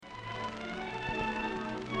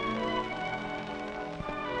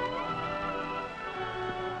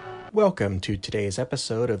Welcome to today's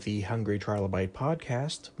episode of the Hungry Trilobite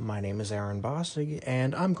podcast. My name is Aaron Bossig,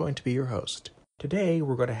 and I'm going to be your host. Today,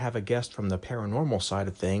 we're going to have a guest from the paranormal side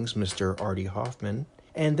of things, Mr. Artie Hoffman.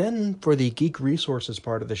 And then for the Geek Resources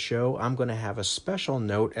part of the show, I'm going to have a special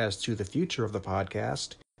note as to the future of the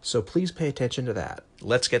podcast, so please pay attention to that.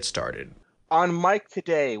 Let's get started. On mic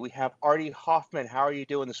today, we have Artie Hoffman. How are you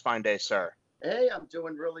doing this fine day, sir? Hey, I'm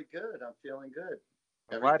doing really good. I'm feeling good.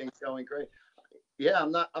 Everything's going great. Yeah,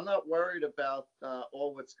 I'm not worried about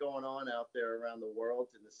all what's going on out there around the world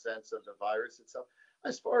in the sense of the virus itself.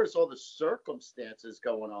 As far as all the circumstances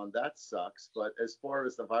going on, that sucks. But as far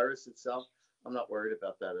as the virus itself, I'm not worried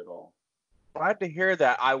about that at all. Glad to hear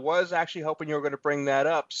that. I was actually hoping you were going to bring that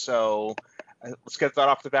up, so let's get that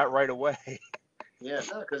off the bat right away. Yeah,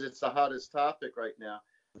 no, because it's the hottest topic right now.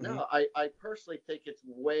 Mm-hmm. No, I personally think it's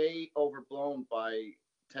way overblown by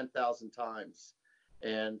 10,000 times.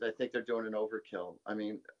 And I think they're doing an overkill. I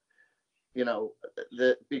mean, you know,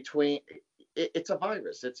 it's a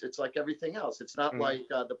virus. It's like everything else. It's not like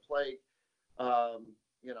the plague.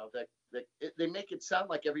 You know, they make it sound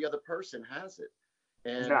like every other person has it.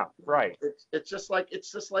 And yeah, right. It's just like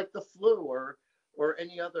the flu or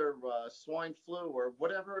any other swine flu or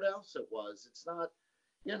whatever else it was. It's not,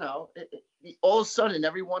 you know, all of a sudden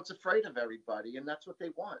everyone's afraid of everybody, and that's what they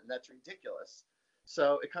want, and that's ridiculous.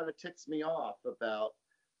 So it kind of ticks me off about,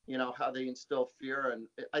 you know, how they instill fear. And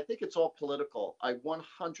I think it's all political. I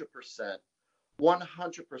 100%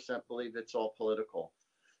 believe it's all political.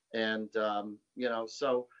 And, you know,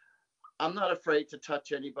 so I'm not afraid to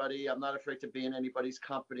touch anybody. I'm not afraid to be in anybody's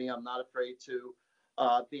company. I'm not afraid to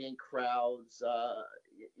be in crowds.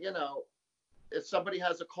 You know, if somebody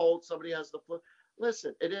has a cold, somebody has the flu,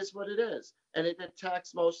 listen, it is what it is. And it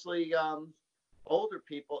attacks mostly older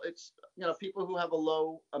people. It's, you know, people who have a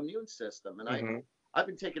low immune system. And I've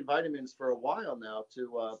been taking vitamins for a while now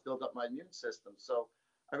to build up my immune system. So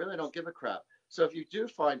I really don't give a crap. So if you do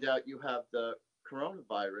find out you have the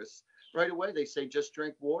coronavirus, right away they say just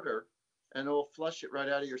drink water and it'll flush it right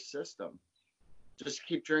out of your system. Just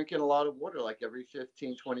keep drinking a lot of water, like every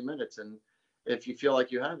 15, 20 minutes. And if you feel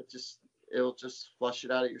like you have it, it'll just flush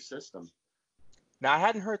it out of your system. Now, I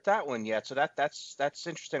hadn't heard that one yet, so that's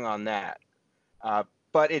interesting on that.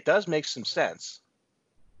 But it does make some sense.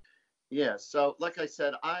 Yeah. So like I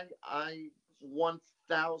said, I 1000%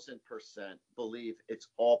 believe it's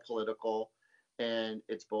all political and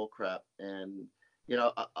it's bullcrap. And, you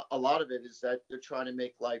know, a lot of it is that they're trying to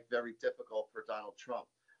make life very difficult for Donald Trump.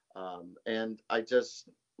 And I just,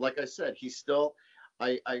 like I said, he's still,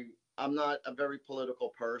 I'm not a very political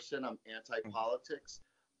person. I'm anti-politics,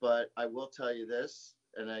 but I will tell you this,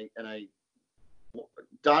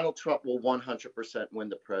 Donald Trump will 100% win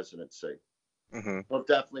the presidency. Well,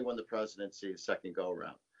 definitely win the presidency second go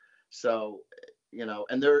around. So, you know,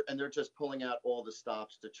 and they're just pulling out all the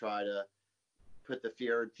stops to try to put the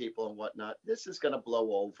fear in people and whatnot. This is going to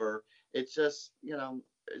blow over. It's just, you know,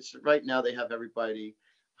 it's right now they have everybody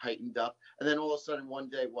heightened up, and then all of a sudden one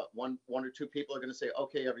day, one or two people are going to say,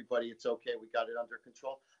 okay, everybody, it's okay, we got it under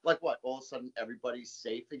control. Like what? All of a sudden everybody's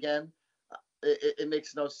safe again? It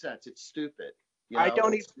makes no sense. It's stupid. You know?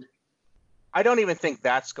 I don't even think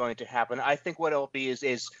that's going to happen. I think what it'll be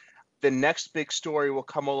is the next big story will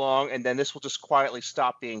come along, and then this will just quietly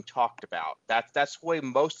stop being talked about. That's the way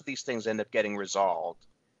most of these things end up getting resolved.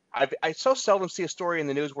 I so seldom see a story in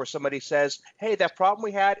the news where somebody says, hey, that problem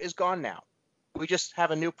we had is gone now. We just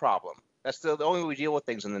have a new problem. That's the only way we deal with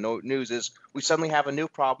things in the news is we suddenly have a new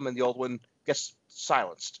problem and the old one gets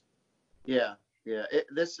silenced. Yeah.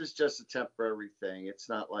 This is just a temporary thing. It's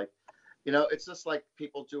not like, you know, it's just like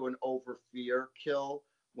people do an over fear kill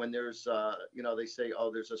when there's, you know, they say,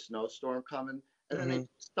 oh, there's a snowstorm coming, and then they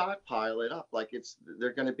stockpile it up like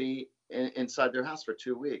they're going to be inside their house for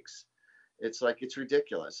 2 weeks. It's like, it's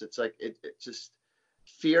ridiculous. It's like, it just,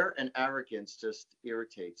 fear and arrogance just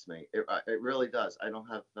irritates me. It really does. I don't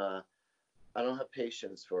have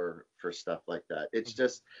patience for stuff like that. It's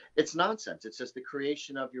just, it's nonsense. It's just the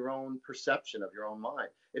creation of your own perception of your own mind.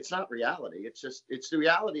 It's not reality. It's the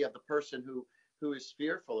reality of the person who is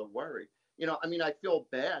fearful or worried. You know, I mean, I feel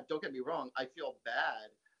bad. Don't get me wrong. I feel bad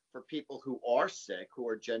for people who are sick, who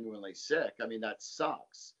are genuinely sick. I mean, that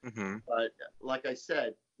sucks. But like I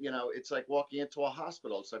said, you know, it's like walking into a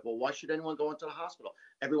hospital. It's like, well, why should anyone go into the hospital?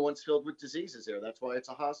 Everyone's filled with diseases there. That's why it's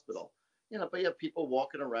a hospital. You know, but you have people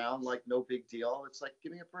walking around like no big deal. It's like,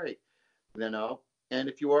 give me a break, you know? And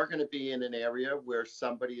if you are going to be in an area where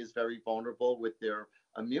somebody is very vulnerable with their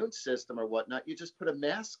immune system or whatnot, you just put a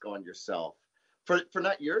mask on yourself for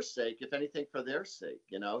not your sake, if anything, for their sake,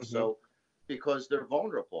 you know? So because they're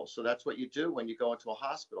vulnerable. So that's what you do when you go into a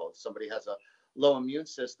hospital. If somebody has low immune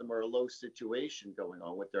system or a low situation going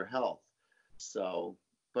on with their health. So,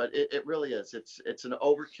 but it really is. It's an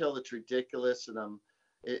overkill. It's ridiculous, and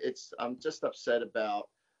I'm just upset about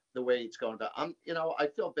the way it's going down. I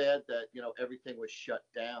feel bad that everything was shut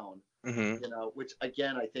down. Mm-hmm. Which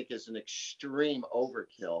again I think is an extreme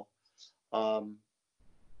overkill. Um,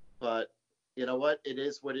 but you know what? It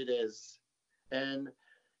is what it is, and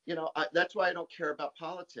that's why I don't care about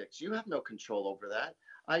politics. You have no control over that.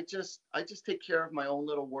 I just take care of my own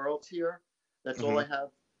little world here. That's all Mm-hmm. I have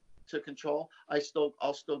to control.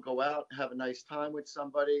 I'll still go out, have a nice time with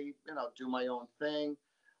somebody, do my own thing.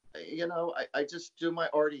 I just do my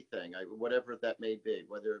arty thing, whatever that may be,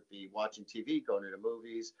 whether it be watching TV, going to the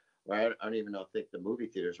movies, or I don't even think the movie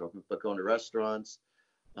theaters are open, but going to restaurants,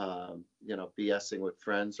 BSing with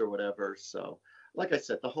friends or whatever. So, like I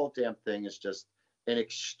said, the whole damn thing is just an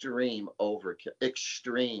extreme overkill,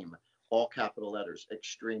 extreme, all capital letters,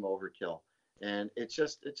 extreme overkill. And it's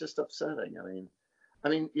just upsetting.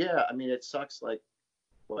 Yeah, it sucks like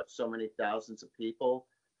what so many thousands of people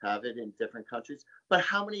have it in different countries, but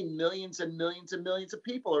how many millions and millions and millions of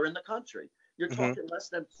people are in the country? You're Mm-hmm. talking less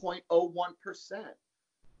than 0.01%,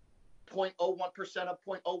 0.01% of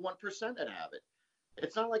 0.01% that have it.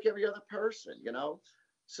 It's not like every other person.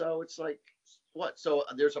 So it's like, what? So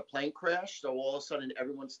there's a plane crash, so all of a sudden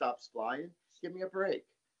everyone stops flying? Give me a break.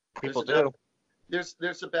 There's People about do.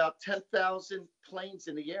 there's about 10,000 planes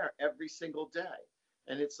in the air every single day,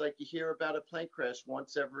 and it's like you hear about a plane crash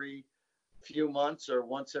once every few months or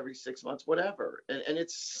once every 6 months, whatever. And it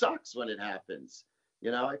sucks when it happens.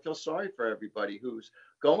 I feel sorry for everybody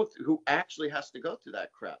who actually has to go through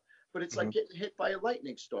that crap. But it's Mm-hmm. like getting hit by a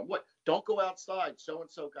lightning storm. What? Don't go outside. So and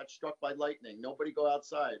so got struck by lightning. Nobody go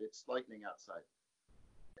outside. It's lightning outside.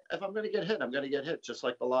 If I'm going to get hit, I'm going to get hit, just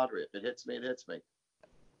like the lottery. If it hits me, it hits me.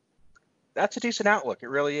 That's a decent outlook. It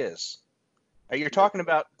really is. You're talking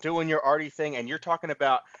about doing your arty thing, and you're talking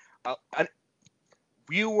about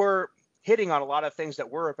you were hitting on a lot of things that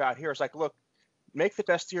we're about here. It's like, look, make the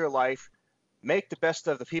best of your life, make the best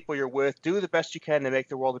of the people you're with, do the best you can to make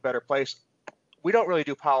the world a better place. We don't really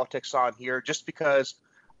do politics on here just because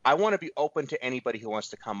I want to be open to anybody who wants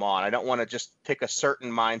to come on. I don't want to just pick a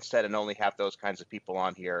certain mindset and only have those kinds of people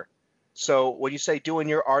on here. So when you say doing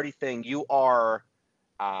your arty thing, you are,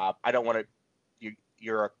 I don't want to,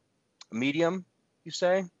 you're a medium, you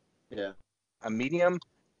say? Yeah. A medium,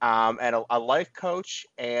 and a life coach,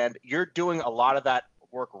 and you're doing a lot of that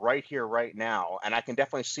work right here, right now. And I can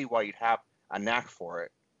definitely see why you'd have a knack for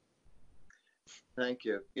it. Thank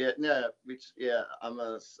you. Yeah, no,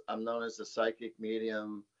 I'm known as a psychic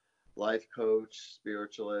medium, life coach,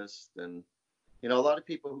 spiritualist, and a lot of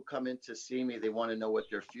people who come in to see me, they want to know what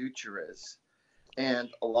their future is. And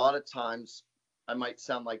a lot of times I might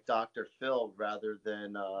sound like Dr. Phil rather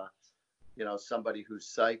than somebody who's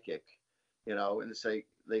psychic, and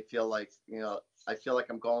they feel like, I feel like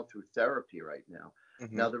I'm going through therapy right now.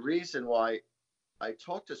 Mm-hmm. Now, the reason why I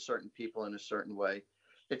talk to certain people in a certain way,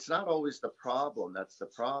 it's not always the problem that's the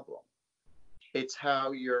problem. It's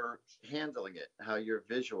how you're handling it, how you're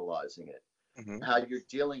visualizing it, Mm-hmm. how you're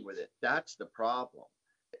dealing with it. That's the problem.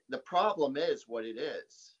 The problem is what it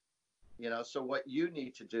is. So what you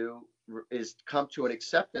need to do is come to an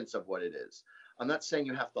acceptance of what it is. I'm not saying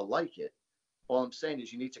you have to like it. All I'm saying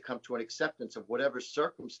is you need to come to an acceptance of whatever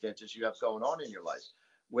circumstances you have going on in your life,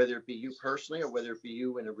 whether it be you personally or whether it be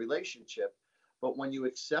you in a relationship. But when you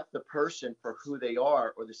accept the person for who they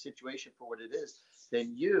are or the situation for what it is,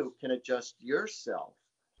 then you can adjust yourself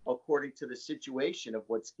according to the situation of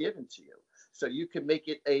what's given to you. So you can make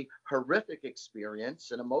it a horrific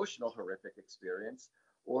experience, an emotional horrific experience,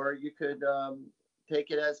 or you could take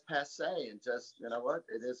it as passe and just, what,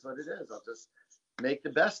 it is what it is. I'll just make the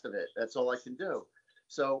best of it. That's all I can do.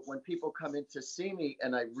 So when people come in to see me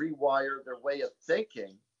and I rewire their way of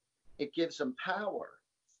thinking, it gives them power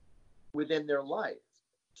within their life.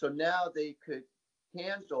 So now they could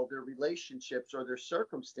handle their relationships or their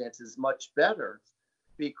circumstances much better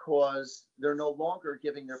because they're no longer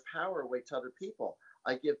giving their power away to other people.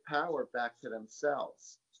 I give power back to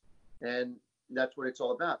themselves. And that's what it's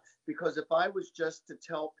all about. Because if I was just to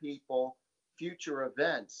tell people future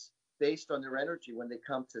events based on their energy when they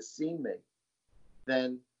come to see me,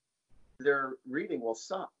 then their reading will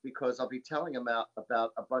suck because I'll be telling them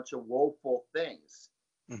about a bunch of woeful things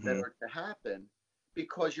Mm-hmm. that are to happen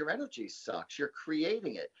because your energy sucks. You're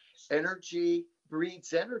creating it. Energy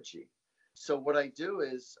breeds energy. So what I do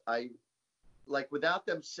is without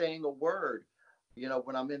them saying a word,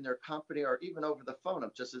 when I'm in their company or even over the phone,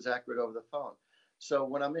 I'm just as accurate over the phone. So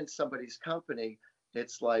when I'm in somebody's company,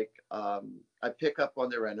 it's like I pick up on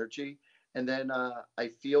their energy and then I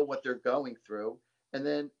feel what they're going through, and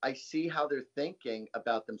then I see how they're thinking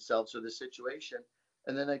about themselves or the situation,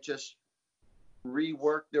 and then I just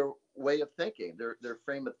rework their way of thinking, their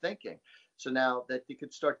frame of thinking. So now that they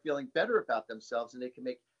could start feeling better about themselves and they can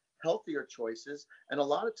make healthier choices. And a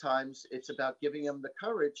lot of times it's about giving them the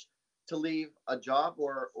courage to leave a job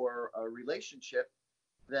or a relationship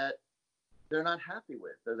that they're not happy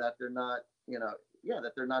with, or that they're not,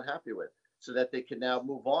 that they're not happy with, so that they can now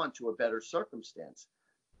move on to a better circumstance.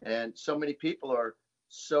 And so many people are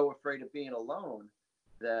so afraid of being alone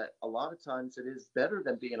that a lot of times it is better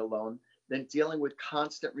than being alone than dealing with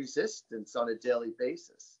constant resistance on a daily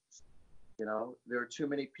basis. There are too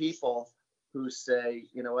many people who say,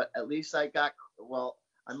 you know what, at least I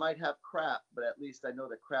might have crap, but at least I know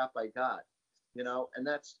the crap I got, and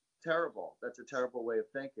that's terrible. That's a terrible way of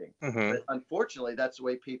thinking. Mm-hmm. But unfortunately, that's the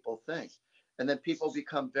way people think. And then people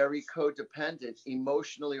become very codependent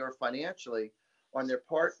emotionally or financially on their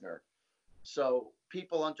partner. So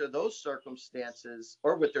people under those circumstances,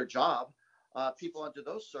 or with their job, people under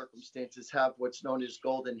those circumstances have what's known as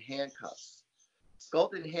golden handcuffs.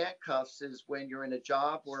 Golden handcuffs is when you're in a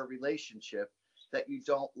job or a relationship that you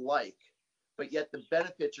don't like, but yet the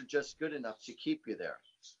benefits are just good enough to keep you there.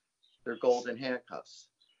 They're golden handcuffs,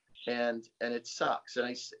 and it sucks.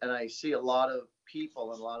 And I see a lot of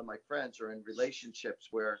people, and a lot of my friends are in relationships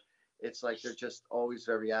where it's like they're just always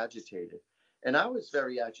very agitated. And I was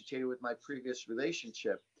very agitated with my previous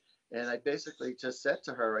relationship. And I basically just said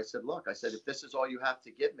to her, I said, look, I said, if this is all you have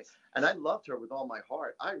to give me, and I loved her with all my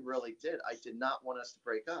heart. I really did. I did not want us to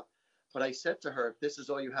break up. But I said to her, if this is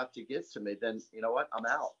all you have to give to me, then you know what? I'm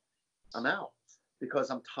out. I'm out, because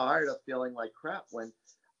I'm tired of feeling like crap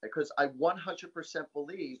because I 100%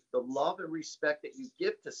 believe the love and respect that you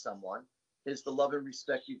give to someone is the love and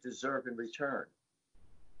respect you deserve in return.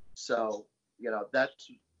 So,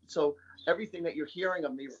 so everything that you're hearing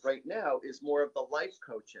of me right now is more of the life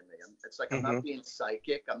coach in me. It's like, I'm not being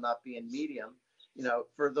psychic. I'm not being medium.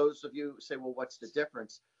 For those of you who say, well, what's the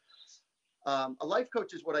difference? A life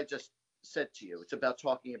coach is what I just said to you. It's about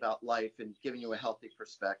talking about life and giving you a healthy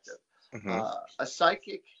perspective. A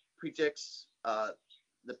psychic predicts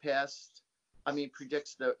the past.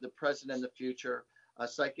 Predicts the present and the future. A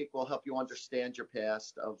psychic will help you understand your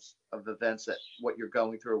past of events, that what you're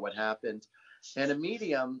going through or what happened. And a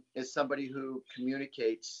medium is somebody who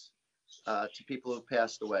communicates to people who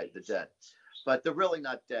passed away, the dead. But they're really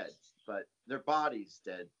not dead, but their body's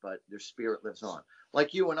dead, but their spirit lives on.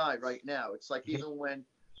 Like you and I right now. It's like even when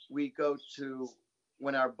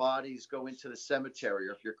our bodies go into the cemetery,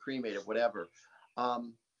 or if you're cremated, whatever,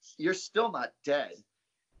 you're still not dead,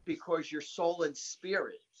 because your soul and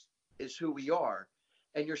spirit is who we are.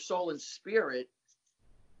 And your soul and spirit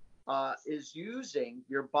is using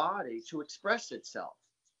your body to express itself.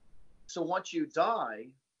 So once you die,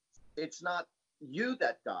 it's not you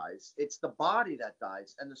that dies, it's the body that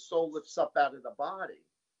dies, and the soul lifts up out of the body,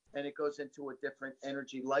 and it goes into a different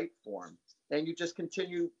energy light form, and you just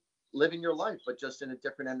continue living your life, but just in a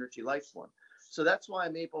different energy light form. So that's why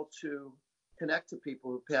I'm able to connect to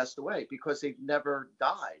people who passed away, because they've never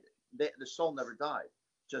died. The soul never died,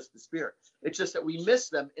 just the spirit. It's just that we miss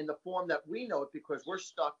them in the form that we know it, because we're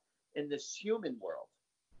stuck in this human world,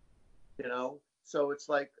 so it's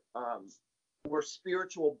like we're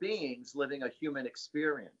spiritual beings living a human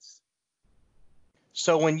experience.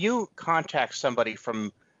 So when you contact somebody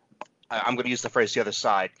from, I'm going to use the phrase the other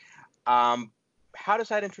side, how does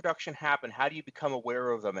that introduction happen? How do you become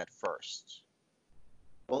aware of them at first?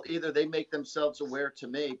 Well, either they make themselves aware to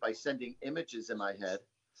me by sending images in my head,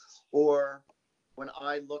 or when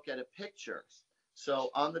I look at a picture.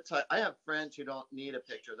 So I have friends who don't need a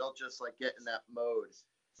picture. They'll just like get in that mode.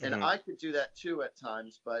 And I could do that too at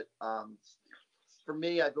times. But for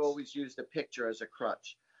me, I've always used a picture as a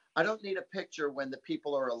crutch. I don't need a picture when the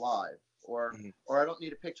people are alive, or I don't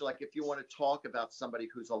need a picture like if you want to talk about somebody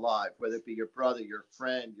who's alive, whether it be your brother, your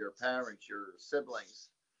friend, your parents, your siblings.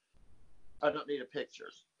 I don't need a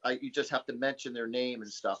picture. You just have to mention their name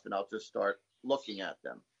and stuff, and I'll just start looking at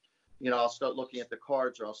them. I'll start looking at the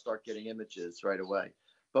cards, or I'll start getting images right away.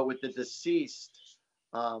 But with the deceased,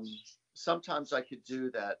 sometimes I could do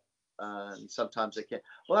that, and sometimes I can't.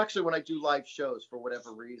 Well, actually, when I do live shows, for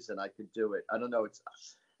whatever reason, I could do it. I don't know.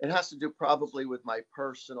 It has to do probably with my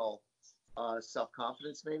personal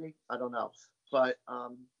self-confidence, maybe. I don't know. But,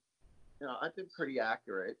 I've been pretty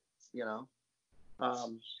accurate,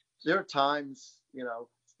 There are times,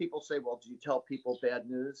 people say, well, do you tell people bad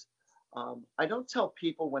news? I don't tell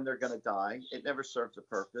people when they're going to die. It never serves a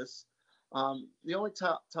purpose. The only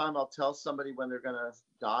time I'll tell somebody when they're going to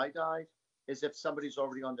die is if somebody's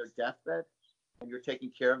already on their deathbed. and you're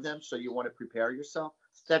taking care of them, so you want to prepare yourself,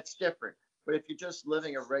 that's different. But if you're just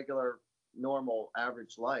living a regular, normal,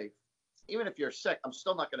 average life, even if you're sick, I'm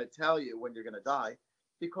still not going to tell you when you're going to die,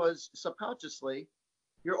 because subconsciously,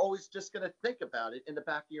 you're always just going to think about it in the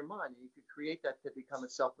back of your mind. You could create that to become a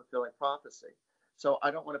self-fulfilling prophecy. So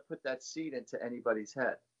I don't want to put that seed into anybody's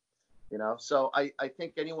head, you know? So I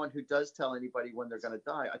think anyone who does tell anybody when they're going to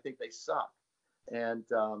die, I think they suck. And,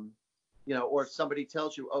 you know, or if somebody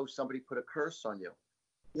tells you, oh, somebody put a curse on you,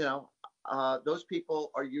 you know, those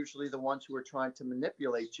people are usually the ones who are trying to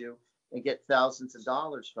manipulate you and get thousands of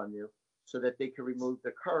dollars from you so that they can remove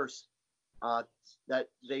the curse that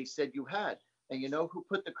they said you had. And you know who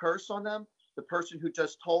put the curse on them? The person who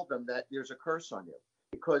just told them that there's a curse on you,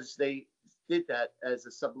 because they did that as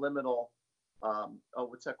a subliminal,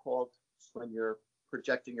 what's that called? When you're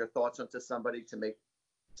projecting your thoughts onto somebody to make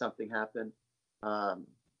something happen. I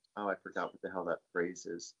forgot what the hell that phrase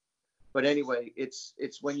is. But anyway, it's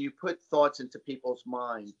when you put thoughts into people's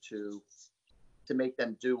mind to make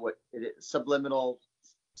them do what it is. Subliminal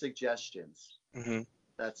suggestions. Mm-hmm.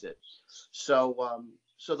 That's it. So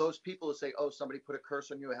so those people who say, oh, somebody put a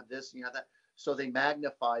curse on you, have this and you have that. So they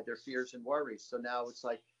magnify their fears and worries. So now it's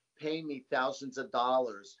like, pay me thousands of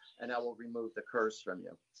dollars and I will remove the curse from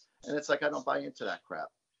you. And it's like, I don't buy into that crap.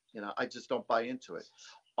 You know, I just don't buy into it.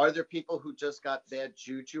 Are there people who just got bad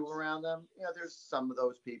juju around them? Yeah, there's some of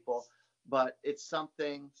those people, but it's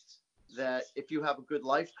something that if you have a good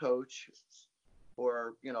life coach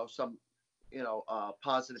or, you know, some, you know,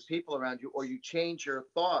 positive people around you, or you change your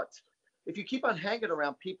thoughts. If you keep on hanging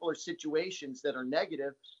around people or situations that are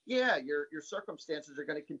negative, yeah, your circumstances are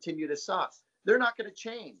going to continue to suck. They're not going to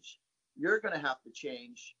change. You're going to have to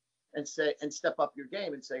change and step up your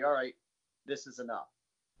game and say, all right, this is enough.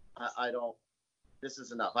 This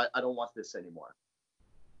is enough. I don't want this anymore.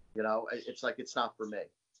 You know, it's like, it's not for me.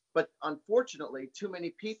 But unfortunately, too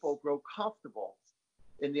many people grow comfortable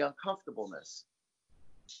in the uncomfortableness.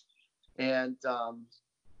 And,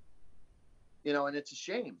 you know, and it's a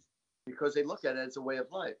shame because they look at it as a way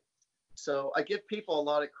of life. So I give people a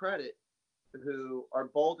lot of credit who are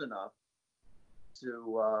bold enough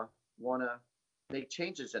to want to make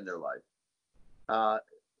changes in their life,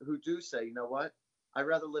 who do say, you know what, I'd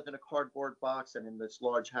rather live in a cardboard box than in this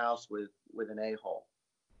large house with an a-hole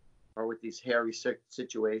or with these hairy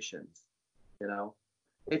situations. You know,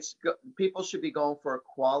 people should be going for a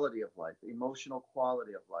quality of life, emotional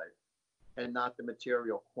quality of life, and not the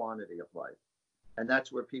material quantity of life. And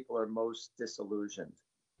that's where people are most disillusioned.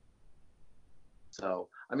 So,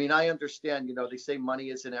 I mean, I understand, you know, they say money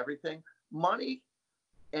isn't everything. Money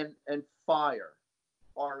and fire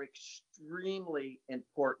are extremely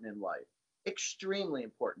important in life, extremely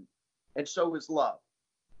important. And so is love.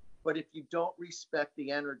 But if you don't respect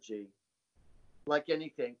the energy, like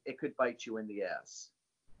anything, it could bite you in the ass.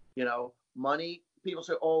 You know, money, people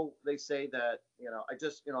say, oh, they say that, you know,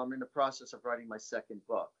 I'm in the process of writing my second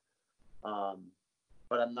book.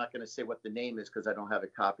 But I'm not going to say what the name is because I don't have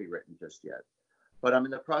it copywritten just yet. But I'm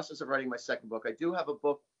in the process of writing my second book. I do have a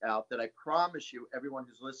book out that I promise you, everyone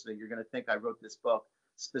who's listening, you're going to think I wrote this book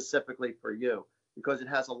specifically for you because it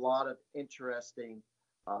has a lot of interesting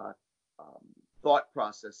thought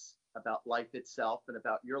process about life itself and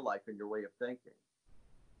about your life and your way of thinking.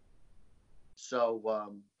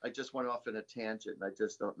 So I just went off in a tangent. And I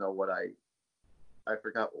just don't know what I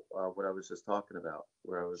forgot what I was just talking about,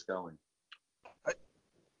 where I was going.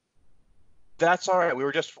 That's all right.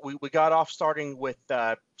 We got off starting with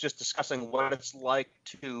just discussing what it's like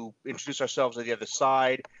to introduce ourselves to the other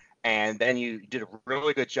side. And then you did a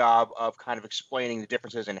really good job of kind of explaining the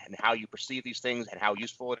differences and how you perceive these things and how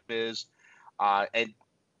useful it is. And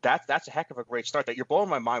that's a heck of a great start. That you're blowing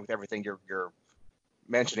my mind with everything you're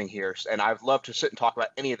mentioning here. And I'd love to sit and talk about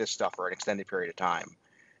any of this stuff for an extended period of time.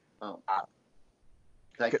 Oh,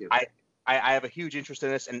 thank you. I have a huge interest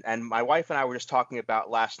in this. And my wife and I were just talking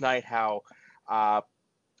about last night how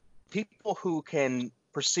people who can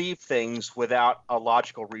perceive things without a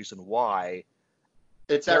logical reason why.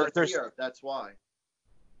 It's out of fear. That's why.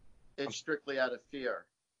 It's strictly out of fear.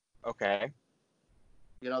 Okay.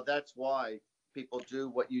 You know, that's why people do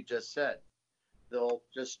what you just said. They'll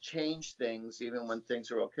just change things even when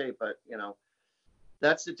things are okay. But, you know,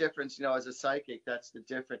 that's the difference. You know, as a psychic, that's the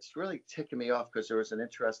difference. It's really ticking me off because there was an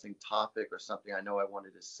interesting topic or something I know I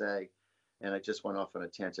wanted to say. And I just went off on a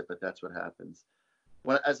tangent, but that's what happens.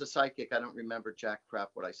 As a psychic, I don't remember jack crap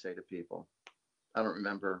what I say to people. I don't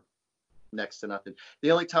remember next to nothing. The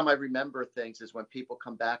only time I remember things is when people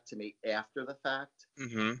come back to me after the fact,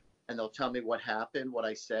 mm-hmm. and they'll tell me what happened, what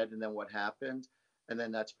I said, and then what happened. And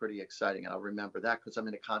then that's pretty exciting. And I'll remember that because I'm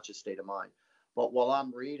in a conscious state of mind. But while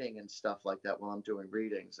I'm reading and stuff like that, while I'm doing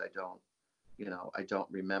readings, I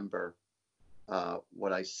don't remember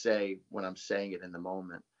what I say when I'm saying it in the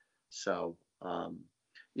moment. So,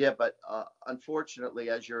 yeah, but unfortunately,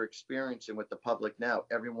 as you're experiencing with the public now,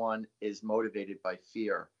 everyone is motivated by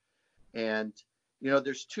fear. And,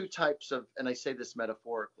 there's two types of, and I say this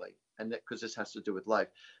metaphorically, and because this has to do with life,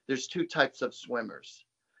 there's two types of swimmers.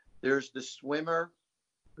 There's the swimmer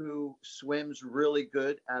who swims really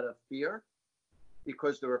good out of fear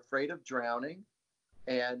because they're afraid of drowning.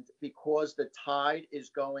 And because the tide is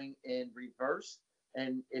going in reverse,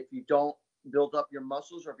 and if you don't build up your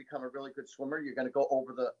muscles or become a really good swimmer, you're going to go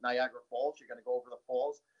over the Niagara Falls, you're going to go over the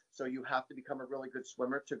falls. So you have to become a really good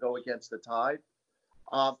swimmer to go against the tide.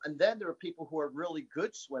 And then there are people who are really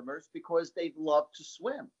good swimmers because they love to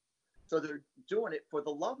swim. So they're doing it for the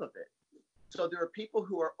love of it. So there are people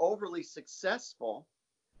who are overly successful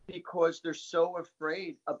because they're so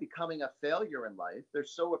afraid of becoming a failure in life. They're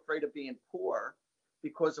so afraid of being poor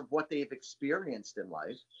because of what they've experienced in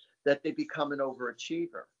life that they become an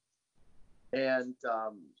overachiever. And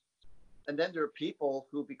then there are people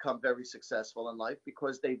who become very successful in life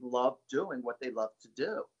because they love doing what they love to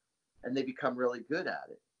do, and they become really good at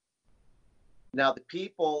it. Now, the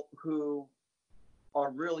people who are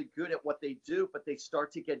really good at what they do, but they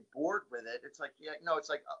start to get bored with it. It's like,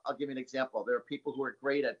 I'll give you an example. There are people who are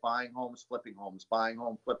great at buying homes, flipping homes, buying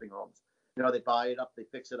homes, flipping homes. They buy it up, they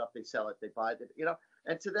fix it up, they sell it, they buy it,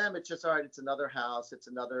 and to them, it's just, all right, it's another house, it's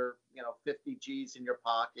another, 50 G's in your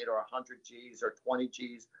pocket, or 100 G's or 20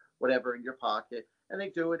 G's, whatever, in your pocket. And they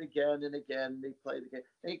do it again and again, and they play the game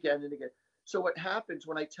again and again. So what happens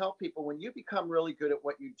when I tell people, when you become really good at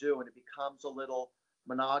what you do and it becomes a little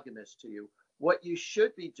monogamous to you, what you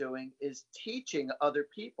should be doing is teaching other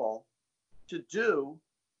people to do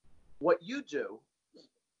what you do,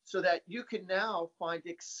 so that you can now find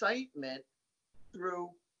excitement through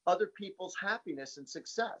other people's happiness and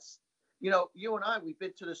success. You and I, we've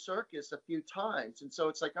been to the circus a few times. And so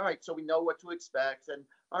it's like, all right, so we know what to expect, and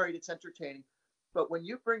all right, it's entertaining. But when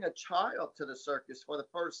you bring a child to the circus for the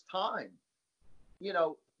first time,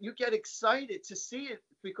 you get excited to see it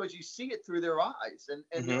because you see it through their eyes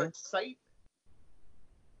and their excitement.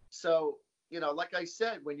 So, like I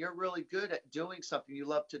said, when you're really good at doing something you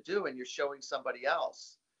love to do and you're showing somebody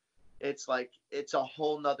else, it's like, it's a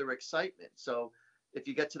whole nother excitement. So if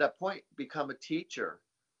you get to that point, become a teacher,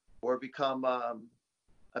 or become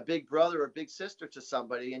a big brother or big sister to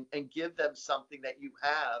somebody, and give them something that you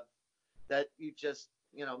have that you just,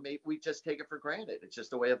 maybe we just take it for granted. It's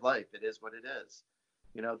just a way of life. It is what it is.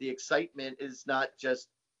 The excitement is not just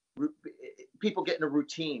people get in a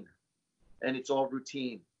routine, and it's all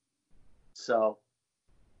routine. So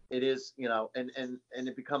it is, and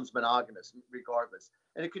it becomes monogamous regardless.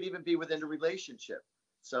 And it could even be within a relationship.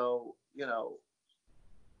 So,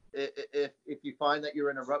 if you find that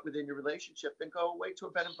you're in a rut within your relationship, then go away to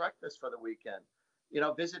a bed and breakfast for the weekend.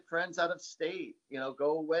 Visit friends out of state.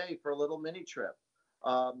 Go away for a little mini trip.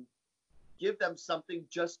 Give them something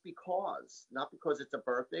just because, not because it's a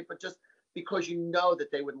birthday, but just because that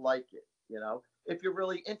they would like it. If you're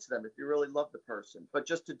really into them, if you really love the person, but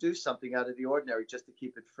just to do something out of the ordinary, just to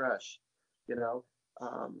keep it fresh.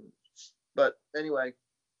 But anyway,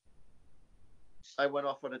 I went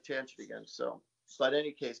off on a tangent again. So, but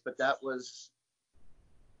any case, but that was,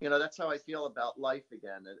 that's how I feel about life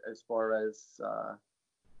again, as far as,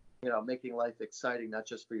 making life exciting, not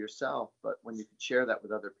just for yourself, but when you can share that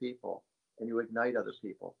with other people and you ignite other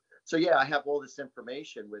people. So yeah, I have all this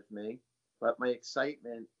information with me, but my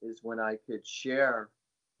excitement is when I could share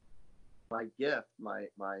my gift, my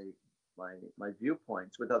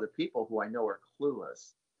viewpoints with other people who I know are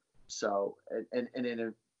clueless. So,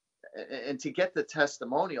 and to get the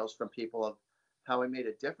testimonials from people of how I made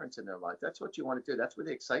a difference in their life, that's what you want to do. That's where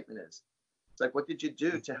the excitement is. It's like, what did you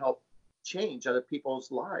do to help change other people's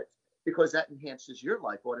lives? Because that enhances your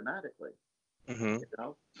life automatically.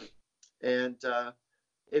 And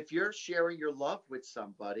if you're sharing your love with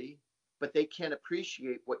somebody, but they can't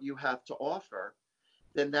appreciate what you have to offer,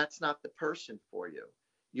 then that's not the person for you.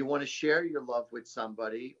 You want to share your love with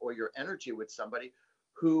somebody, or your energy with somebody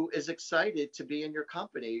who is excited to be in your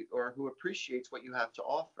company, or who appreciates what you have to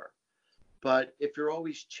offer. But if you're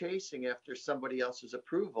always chasing after somebody else's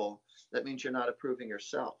approval, that means you're not approving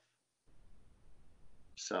yourself.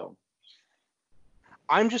 So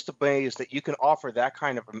I'm just amazed that you can offer that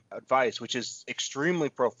kind of advice, which is extremely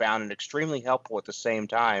profound and extremely helpful at the same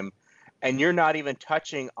time. And you're not even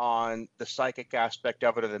touching on the psychic aspect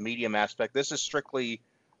of it, or the medium aspect. This is strictly,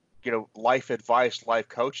 life advice, life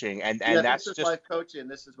coaching. And that's this is just life coaching.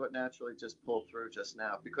 This is what naturally just pulled through just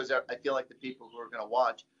now, because I feel like the people who are going to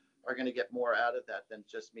watch are going to get more out of that than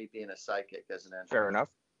just me being a psychic as an Fair enough.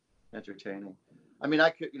 entertaining. I mean,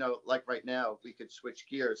 I could, like right now, we could switch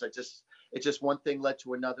gears. It's just one thing led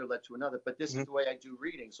to another, but this is the way I do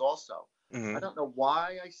readings also. I don't know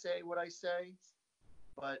why I say what I say,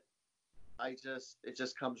 but it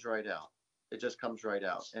just comes right out. It just comes right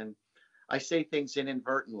out. And I say things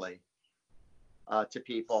inadvertently to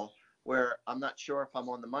people where I'm not sure if I'm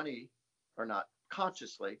on the money or not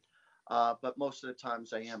consciously, but most of the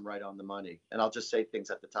times I am right on the money. And I'll just say things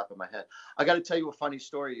at the top of my head. I got to tell you a funny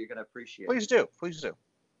story you're going to appreciate. Please do. Please do.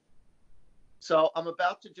 So I'm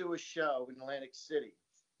about to do a show in Atlantic City.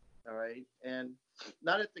 All right. And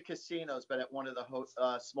not at the casinos, but at one of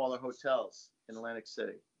the smaller hotels in Atlantic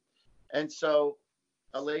City. And so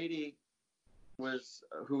a lady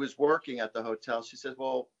who was working at the hotel, she says,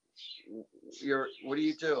 well, what do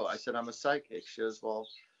you do? I said, I'm a psychic. She goes, well,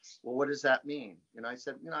 what does that mean? I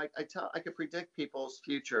said, I could predict people's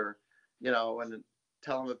future, and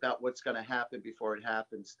tell them about what's going to happen before it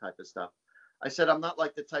happens type of stuff. I said, I'm not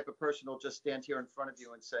like the type of person who'll just stand here in front of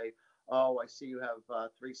you and say, oh, I see you have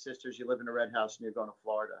 3 sisters, you live in a red house, and you're going to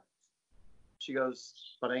Florida. She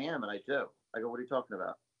goes, but I am, and I do. I go, what are you talking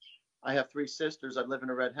about? I have 3 sisters, I live in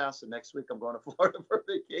a red house, and next week I'm going to Florida for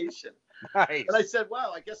vacation. Nice. And I said,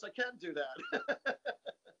 wow, I guess I can do that.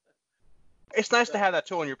 It's nice to have that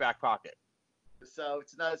tool in your back pocket. So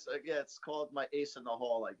it's nice. It's called my ace in the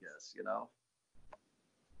hole, I guess,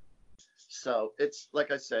 So it's,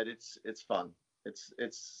 like I said, it's fun. It's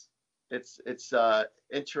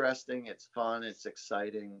interesting. It's fun. It's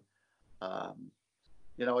exciting.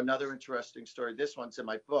 Another interesting story. This one's in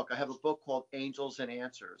my book. I have a book called Angels and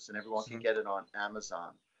Answers, and everyone can get it on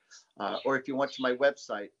Amazon. Or if you went to my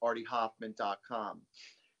website, artiehoffman.com,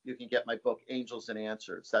 you can get my book, Angels and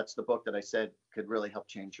Answers. That's the book that I said could really help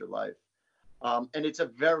change your life. And it's a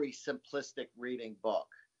very simplistic reading book.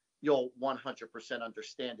 You'll 100%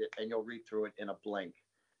 understand it, and you'll read through it in a blink.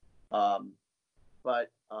 So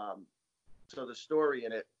the story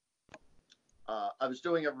in it, I was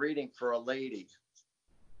doing a reading for a lady,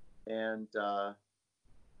 and I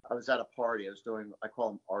was at a party. I call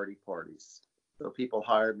them arty parties. So people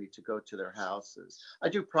hired me to go to their houses. I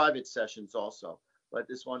do private sessions also, but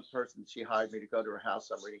this one person, she hired me to go to her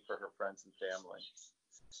house. I'm reading for her friends and family.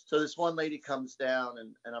 So this one lady comes down,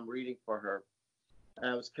 and I'm reading for her. And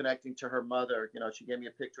I was connecting to her mother. She gave me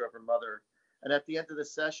a picture of her mother. And at the end of the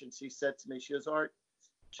session, she said to me, she goes, Art,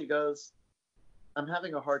 she goes, I'm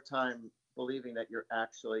having a hard time believing that you're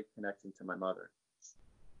actually connecting to my mother.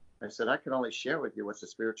 I said, I can only share with you what the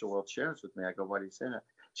spiritual world shares with me. I go, why do you say that?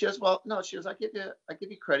 She goes, well, no, she goes, I give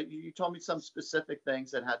you credit. You told me some specific things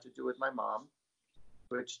that had to do with my mom,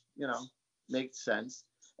 which, makes sense.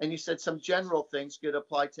 And you said some general things could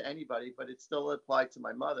apply to anybody, but it still applied to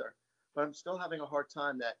my mother. But I'm still having a hard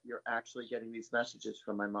time that you're actually getting these messages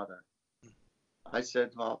from my mother. I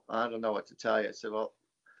said, well, I don't know what to tell you. I said, well,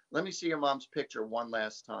 let me see your mom's picture one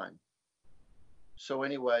last time. So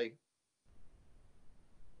anyway,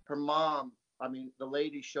 her mom, the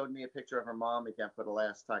lady showed me a picture of her mom again for the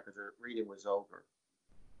last time because her reading was over.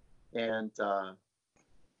 And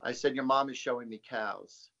I said, your mom is showing me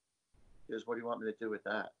cows. She goes, what do you want me to do with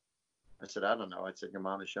that? I said, I don't know. I said, your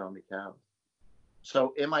mom is showing me cows.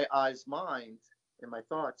 So in my mind, in my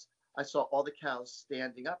thoughts, I saw all the cows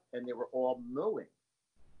standing up, and they were all mooing,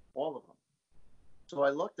 all of them. So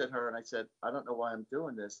I looked at her and I said, I don't know why I'm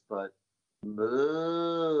doing this, but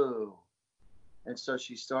moo. And so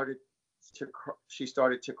she started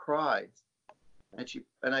to cry.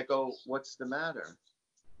 And I go, what's the matter?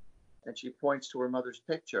 And she points to her mother's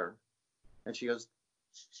picture, and she goes,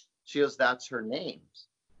 that's her name.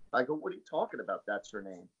 I go, what are you talking about? That's her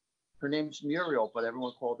name. Her name's Muriel, but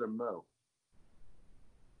everyone called her Moo.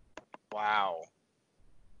 Wow.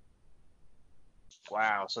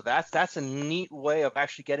 So that's a neat way of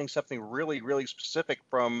actually getting something really, really specific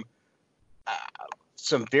from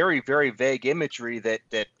some very, very vague imagery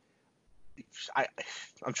that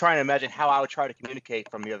I'm trying to imagine how I would try to communicate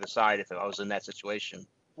from the other side if I was in that situation.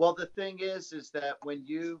 Well, the thing is that when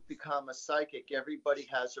you become a psychic, everybody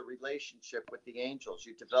has a relationship with the angels.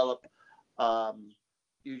 You develop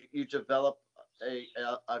you develop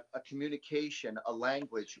a communication, a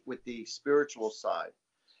language with the spiritual side.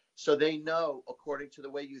 So they know, according to the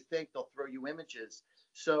way you think, they'll throw you images.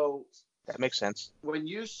 So that makes sense. When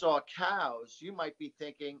you saw cows, you might be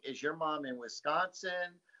thinking, is your mom in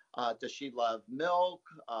Wisconsin? Does she love milk?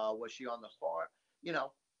 Was she on the farm?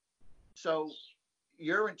 So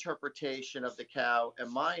your interpretation of the cow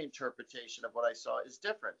and my interpretation of what I saw is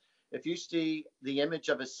different. If you see the image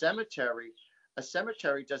of a cemetery, a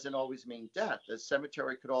cemetery doesn't always mean death. A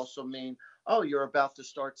cemetery could also mean, oh, you're about to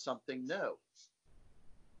start something new.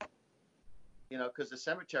 You know, because the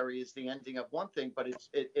cemetery is the ending of one thing, but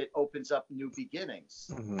it opens up new beginnings.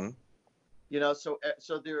 Mm-hmm. You know, so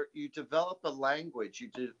there you develop a language, you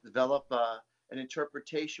develop an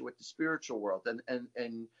interpretation with the spiritual world,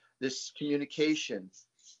 and this communication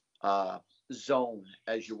zone,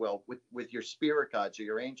 as you will, with your spirit guides or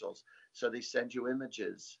your angels. So they send you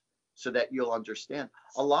images so that you'll understand.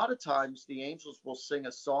 A lot of times the angels will sing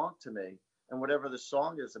a song to me, and whatever the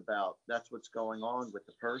song is about, that's what's going on with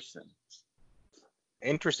the person.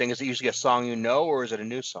 Interesting. Is it usually a song you know, or is it a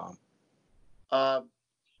new song?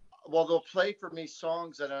 Well, they'll play for me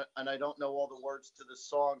songs, and I don't know all the words to the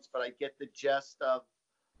songs, but I get the gist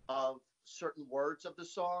of certain words of the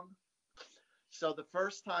song. So the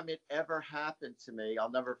first time it ever happened to me,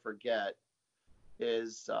 I'll never forget,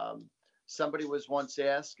 is somebody was once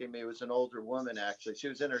asking me, it was an older woman actually, she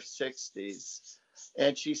was in her 60s,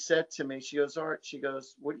 and she said to me, she goes, Art, she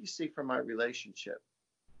goes, what do you see from my relationship?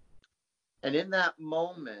 And in that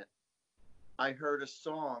moment, I heard a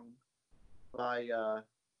song by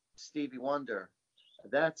Stevie Wonder.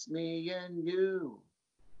 That's me and you,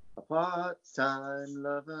 a part-time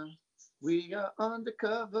lover. We are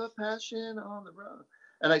undercover, passion on the run.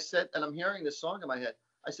 And I said, and I'm hearing this song in my head.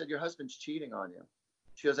 I said, your husband's cheating on you.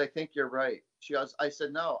 She goes, I think you're right. She goes, I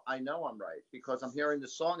said, no, I know I'm right because I'm hearing the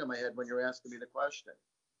song in my head when you're asking me the question.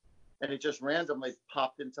 And it just randomly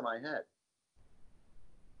popped into my head.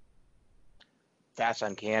 That's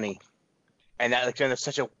uncanny. And that, again, it's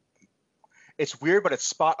it's weird, but it's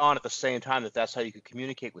spot on at the same time that's how you could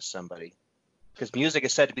communicate with somebody. Because music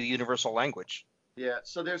is said to be the universal language. Yeah.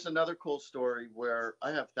 So there's another cool story where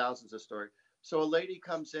I have thousands of stories. So a lady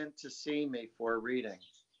comes in to see me for a reading,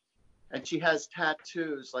 and she has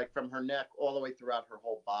tattoos like from her neck all the way throughout her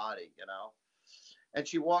whole body, you know. And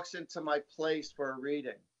she walks into my place for a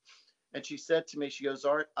reading. And she said to me, she goes,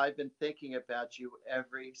 Art, I've been thinking about you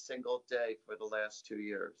every single day for the last 2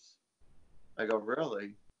 years. I go,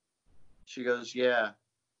 really? She goes, yeah.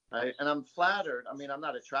 And I'm flattered. I mean, I'm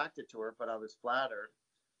not attracted to her, but I was flattered.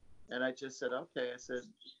 And I just said, okay. I said,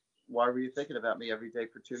 why were you thinking about me every day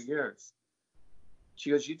for 2 years? She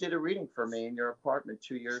goes, you did a reading for me in your apartment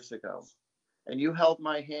 2 years ago. And you held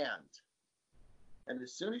my hand. And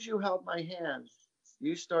as soon as you held my hand,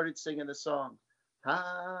 you started singing the song,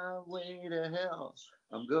 Highway to Hell.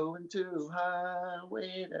 I'm going to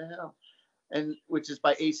Highway to Hell. And which is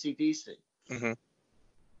by AC/DC. Mm-hmm.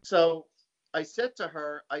 So I said to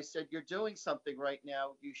her, I said, you're doing something right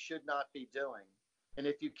now you should not be doing. And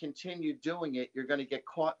if you continue doing it, you're going to get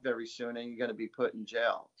caught very soon and you're going to be put in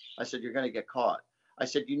jail. I said, you're going to get caught. I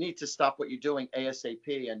said, you need to stop what you're doing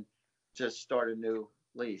ASAP and just start a new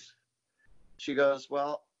leaf. She goes,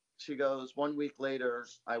 1 week later,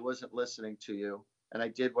 I wasn't listening to you. And I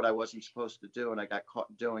did what I wasn't supposed to do. And I got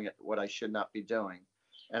caught doing it, what I should not be doing.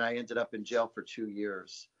 And I ended up in jail for 2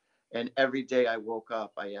 years. And every day I woke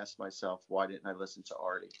up, I asked myself, why didn't I listen to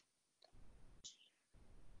Artie?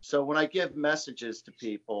 So when I give messages to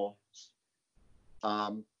people,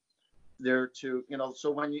 they're to,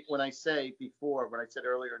 so when I say before, when I said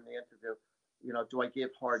earlier in the interview, do I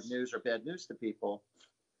give hard news or bad news to people?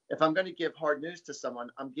 If I'm going to give hard news to someone,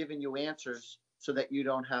 I'm giving you answers so that you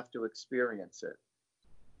don't have to experience it.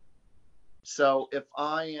 So if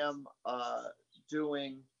I am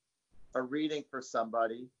doing a reading for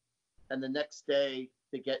somebody and the next day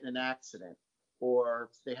they get in an accident or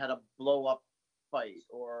they had a blow up fight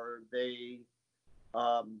or they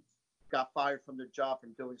got fired from their job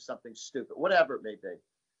from doing something stupid, whatever it may be,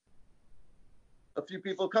 a few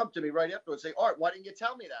people come to me right afterwards and say, Art, why didn't you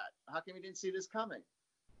tell me that? How come you didn't see this coming?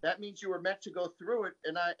 That means you were meant to go through it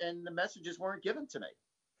and the messages weren't given to me.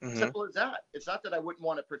 Mm-hmm. Simple as that. It's not that I wouldn't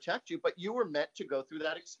want to protect you, but you were meant to go through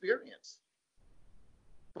that experience.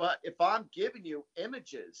 But if I'm giving you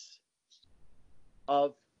images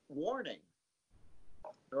of warning,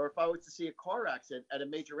 or if I was to see a car accident at a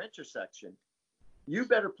major intersection, you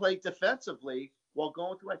better play defensively while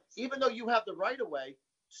going through it. Even though you have the right of way,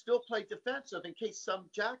 still play defensive in case some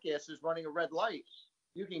jackass is running a red light.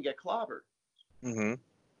 You can get clobbered. Mm-hmm.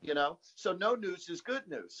 So no news is good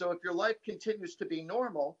news. So if your life continues to be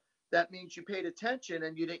normal, that means you paid attention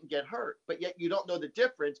and you didn't get hurt. But yet you don't know the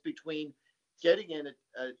difference between getting in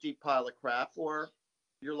a deep pile of crap or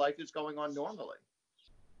your life is going on normally.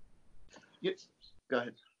 Go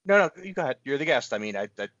ahead. No, you go ahead. You're the guest. I mean,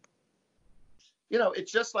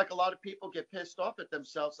 it's just like a lot of people get pissed off at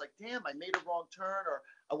themselves. Like, damn, I made a wrong turn or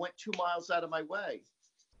I went 2 miles out of my way.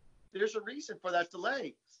 There's a reason for that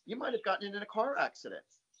delay. You might have gotten in a car accident.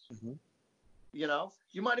 Mm-hmm.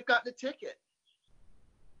 You might have gotten a ticket.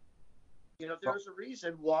 There's a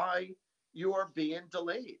reason why you are being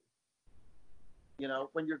delayed,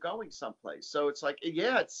 when you're going someplace. So it's like,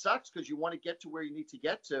 yeah, it sucks because you want to get to where you need to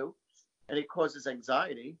get to, and it causes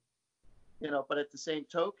anxiety, but at the same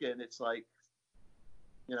token, it's like,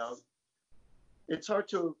 it's hard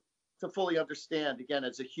to fully understand. Again,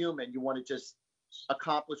 as a human, you want to just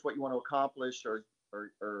accomplish what you want to accomplish, or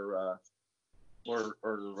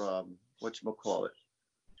whatchamacallit,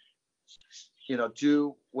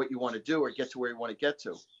 do what you want to do or get to where you want to get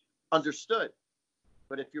to. Understood.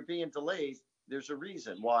 But if you're being delayed, there's a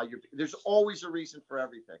reason why there's always a reason for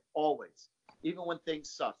everything. Always. Even when things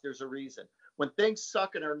suck, there's a reason. When things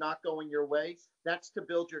suck and are not going your way, that's to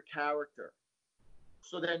build your character.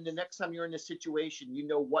 So then the next time you're in a situation, you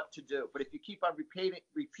know what to do. But if you keep on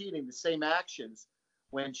repeating the same actions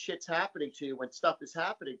when shit's happening to you, when stuff is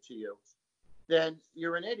happening to you, then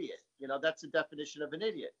you're an idiot. That's the definition of an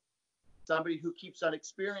idiot. Somebody who keeps on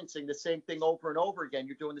experiencing the same thing over and over again.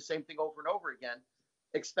 You're doing the same thing over and over again,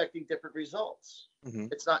 expecting different results. Mm-hmm.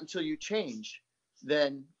 It's not until you change,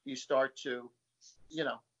 then you start to,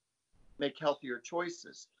 make healthier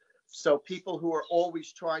choices. So people who are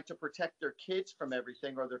always trying to protect their kids from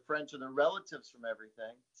everything, or their friends or their relatives from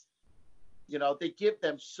everything, they give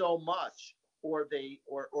them so much, or they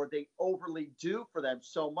overly do for them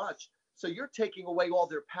so much. So you're taking away all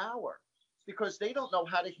their power, because they don't know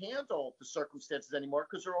how to handle the circumstances anymore,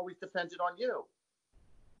 because they're always dependent on you.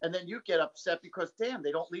 And then you get upset because, damn,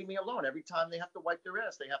 they don't leave me alone. Every time they have to wipe their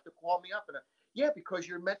ass, they have to call me up. Yeah, because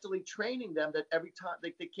you're mentally training them that every time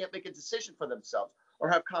they can't make a decision for themselves or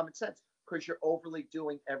have common sense, because you're overly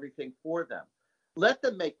doing everything for them. Let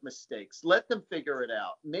them make mistakes. Let them figure it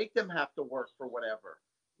out. Make them have to work for whatever.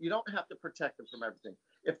 You don't have to protect them from everything.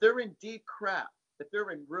 If they're in deep crap, if they're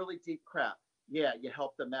in really deep crap, yeah, you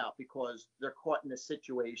help them out because they're caught in a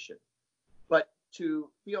situation. But to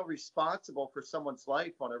feel responsible for someone's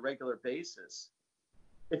life on a regular basis,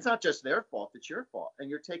 it's not just their fault, it's your fault. And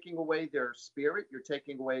you're taking away their spirit, you're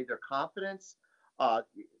taking away their confidence.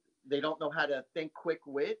 They don't know how to think quick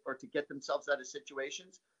wit or to get themselves out of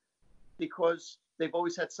situations because they've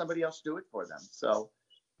always had somebody else do it for them. So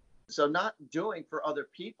not doing for other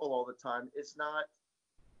people all the time is not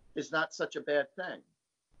such a bad thing,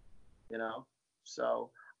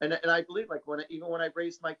 So, and I believe, like, even when I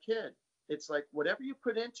raised my kid, it's like, whatever you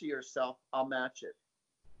put into yourself, I'll match it.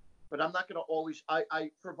 But I'm not going to always,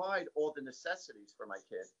 I provide all the necessities for my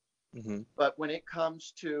kid. Mm-hmm. But when it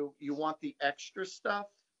comes to, you want the extra stuff,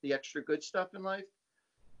 the extra good stuff in life,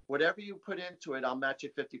 whatever you put into it, I'll match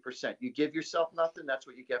it 50%. You give yourself nothing, that's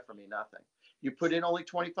what you get from me, nothing. You put in only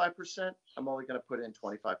 25%, I'm only going to put in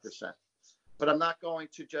 25%. But I'm not going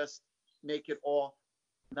to just make it all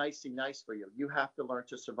nice for you. You have to learn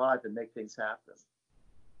to survive and make things happen.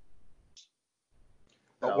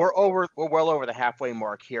 But we're well over the halfway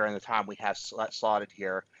mark here in the time we have slotted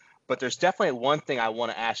here. But there's definitely one thing I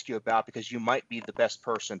want to ask you about, because you might be the best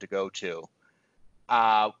person to go to.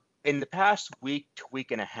 In the past week to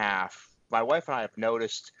week and a half, my wife and I have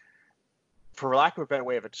noticed, for lack of a better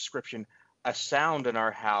way of a description, a sound in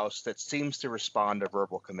our house that seems to respond to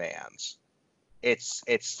verbal commands. It's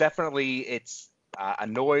definitely a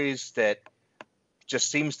noise that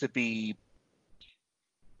just seems to be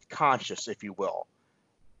conscious, if you will.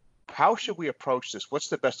 How should we approach this? What's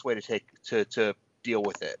the best way to deal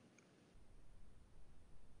with it?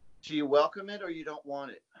 Do you welcome it or you don't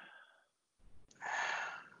want it?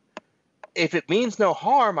 If it means no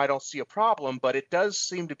harm, I don't see a problem, but it does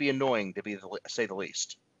seem to be annoying, to say the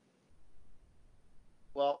least.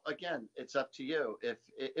 Well, again, it's up to you. If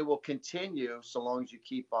it will continue so long as you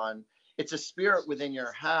keep on. It's a spirit within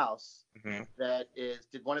your house. Mm-hmm. That is.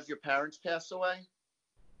 Did one of your parents pass away?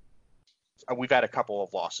 We've had a couple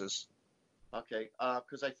of losses. Okay,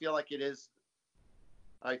 because I feel like it is.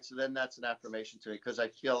 All right, so then that's an affirmation to me, because I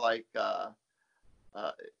feel like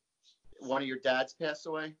one of your dads passed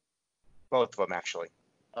away. Both of them, actually.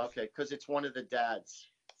 Okay, because it's one of the dads.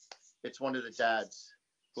 It's one of the dads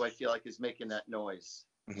who I feel like is making that noise.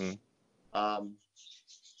 Mm-hmm.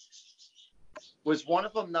 Was one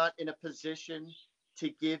of them not in a position to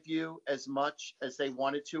give you as much as they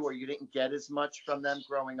wanted to, or you didn't get as much from them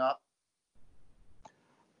growing up?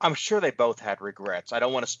 I'm sure they both had regrets. I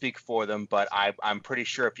don't want to speak for them, but I'm pretty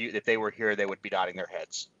sure if they were here, they would be nodding their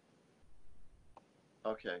heads.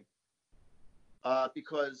 Okay.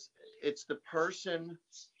 Because it's the person,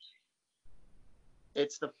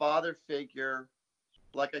 it's the father figure.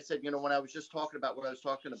 Like I said, when I was just talking about what I was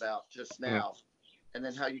talking about just now, and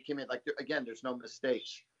then how you came in, like, again, there's no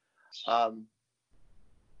mistakes.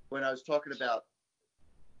 When I was talking about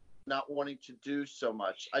not wanting to do so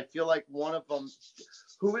much. I feel like one of them,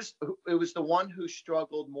 it was the one who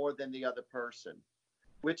struggled more than the other person.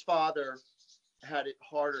 Which father had it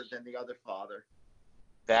harder than the other father?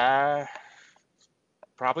 That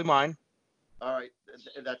probably mine. All right,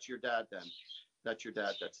 that's your dad then. That's your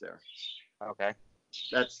dad that's there. Okay.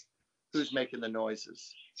 That's who's making the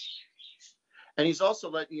noises. And he's also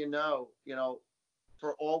letting you know,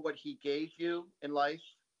 for all what he gave you in life,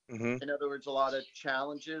 Mm-hmm. in other words, a lot of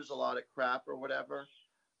challenges, a lot of crap or whatever,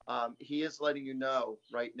 he is letting you know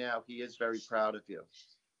right now he is very proud of you.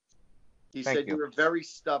 He Thank said you. you were very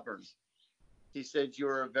stubborn. He said you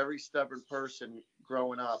were a very stubborn person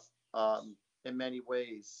growing up in many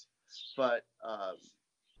ways. But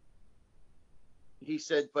he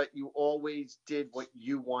said, but you always did what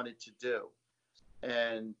you wanted to do.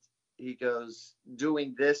 And he goes,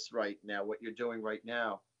 doing this right now, what you're doing right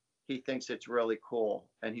now, he thinks it's really cool.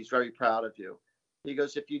 And he's very proud of you. He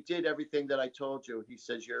goes, if you did everything that I told you, he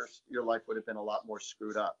says, your life would have been a lot more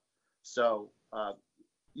screwed up. So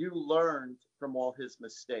you learned from all his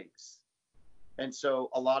mistakes. And so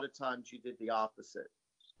a lot of times you did the opposite.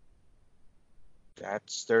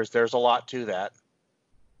 There's a lot to that.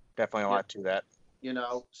 Definitely a lot to that.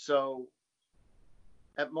 So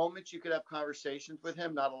at moments you could have conversations with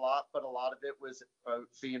him, not a lot, but a lot of it was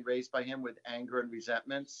being raised by him with anger and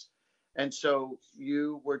resentments. And so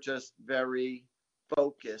you were just very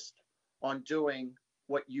focused on doing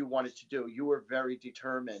what you wanted to do. You were very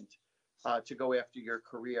determined to go after your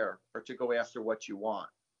career or to go after what you want.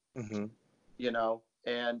 Mm-hmm.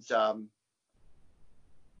 And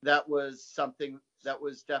that was something that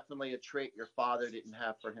was definitely a trait your father didn't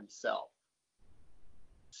have for himself.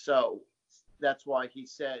 So that's why he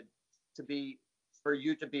said for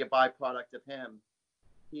you to be a byproduct of him,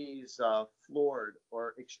 he's floored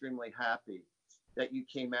or extremely happy that you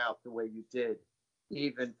came out the way you did,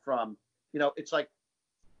 even from, it's like,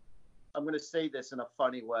 I'm going to say this in a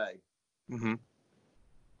funny way. Mm-hmm.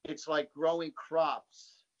 It's like growing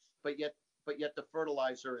crops, but yet the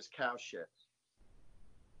fertilizer is cow shit.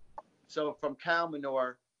 So from cow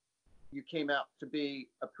manure, you came out to be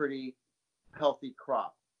a pretty healthy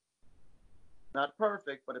crop. Not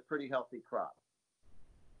perfect, but a pretty healthy crop.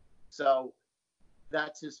 So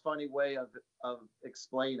that's his funny way of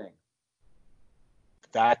explaining.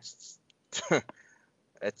 That's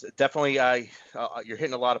it's definitely you're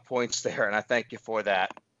hitting a lot of points there, and I thank you for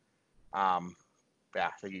that.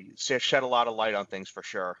 You shed a lot of light on things for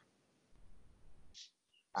sure.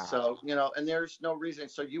 So, and there's no reason.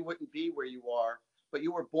 So you wouldn't be where you are, but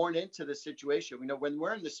you were born into this situation. When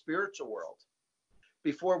we're in the spiritual world,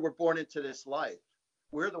 before we're born into this life,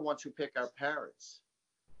 we're the ones who pick our parents.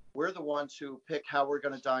 We're the ones who pick how we're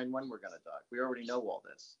going to die and when we're going to die. We already know all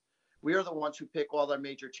this. We are the ones who pick all our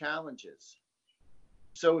major challenges.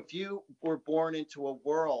 So if you were born into a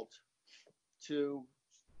world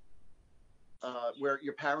where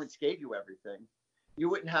your parents gave you everything, you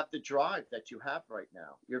wouldn't have the drive that you have right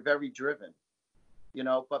now. You're very driven,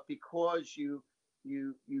 but because you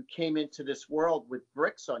came into this world with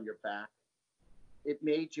bricks on your back, it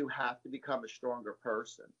made you have to become a stronger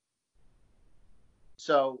person.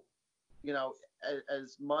 So,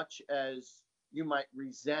 as much as you might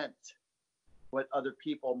resent what other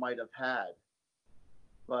people might have had,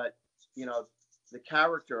 but, the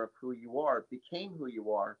character of who you are became who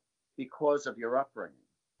you are because of your upbringing.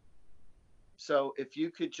 So if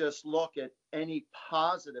you could just look at any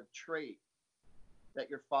positive trait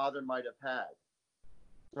that your father might have had.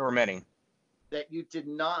 There were many. That you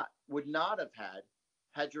would not have had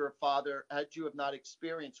you have not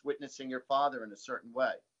experienced witnessing your father in a certain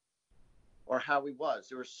way or how he was.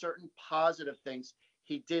 There were certain positive things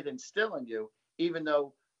he did instill in you, even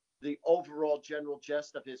though the overall general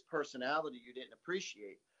gist of his personality you didn't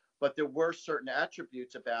appreciate. But there were certain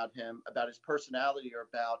attributes about him, about his personality, or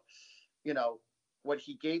about, what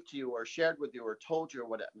he gave to you or shared with you or told you or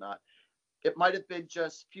whatnot. It might have been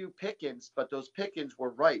just few pickings, but those pickings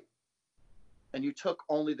were right. And you took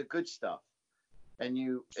only the good stuff and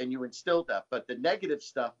you instilled that. But the negative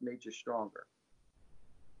stuff made you stronger.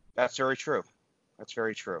 That's very true. That's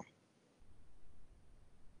very true.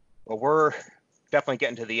 Well, we're definitely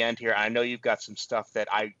getting to the end here. I know you've got some stuff that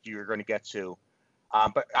you're going to get to.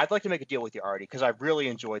 But I'd like to make a deal with you, Artie, because I've really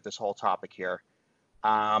enjoyed this whole topic here.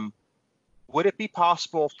 Would it be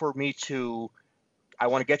possible for me I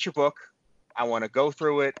want to get your book, I want to go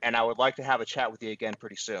through it, and I would like to have a chat with you again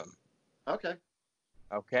pretty soon. Okay.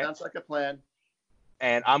 Okay. Sounds like a plan.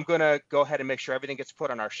 And I'm going to go ahead and make sure everything gets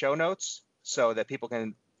put on our show notes so that people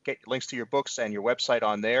can get links to your books and your website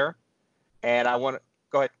on there. And I want to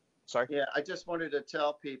go ahead. Sorry. Yeah, I just wanted to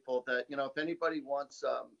tell people that, if anybody wants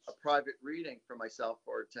a private reading for myself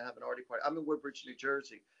or to have an Artie party, I'm in Woodbridge, New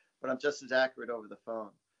Jersey, but I'm just as accurate over the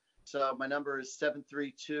phone. So my number is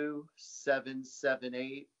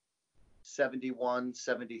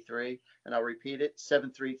 732-778-7173. And I'll repeat it,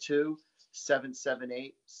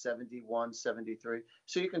 732-778-7173.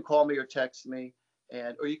 So you can call me or text me,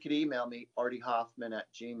 or you can email me,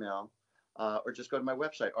 artiehoffman@gmail.com. Or just go to my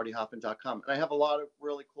website, artiehoffman.com. And I have a lot of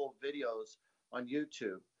really cool videos on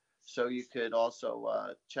YouTube. So you could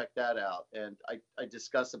also check that out. And I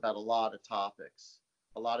discuss about a lot of topics.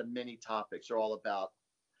 A lot of mini topics are all about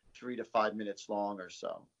 3 to 5 minutes long or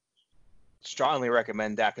so. Strongly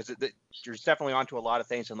recommend that, because you're definitely onto a lot of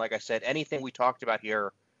things. And like I said, anything we talked about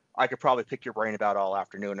here, I could probably pick your brain about all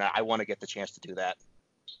afternoon. I want to get the chance to do that.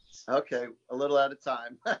 Okay, a little at a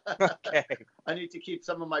time. Okay. I need to keep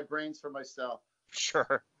some of my brains for myself.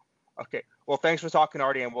 Sure. Okay. Well, thanks for talking,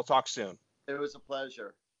 Artie, and we'll talk soon. It was a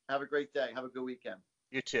pleasure. Have a great day. Have a good weekend.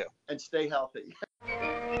 You too. And stay healthy.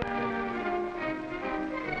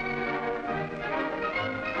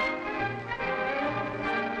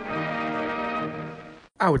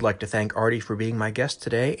 I would like to thank Artie for being my guest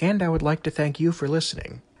today, and I would like to thank you for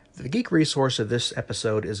listening. The geek resource of this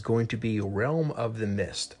episode is going to be Realm of the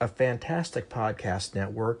Mist, a fantastic podcast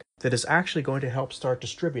network that is actually going to help start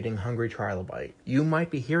distributing Hungry Trilobite. You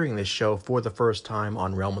might be hearing this show for the first time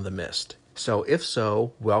on Realm of the Mist. So if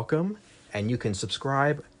so, welcome, and you can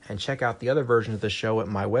subscribe and check out the other version of the show at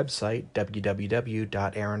my website,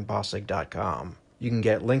 www.aaronbossig.com. You can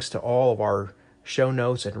get links to all of our show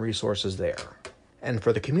notes and resources there. And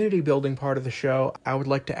for the community building part of the show, I would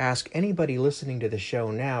like to ask anybody listening to the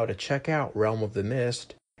show now to check out Realm of the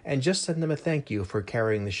Mist and just send them a thank you for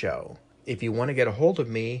carrying the show. If you want to get a hold of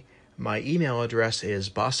me, my email address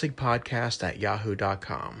is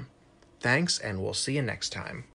bossigpodcast@yahoo.com. Thanks, and we'll see you next time.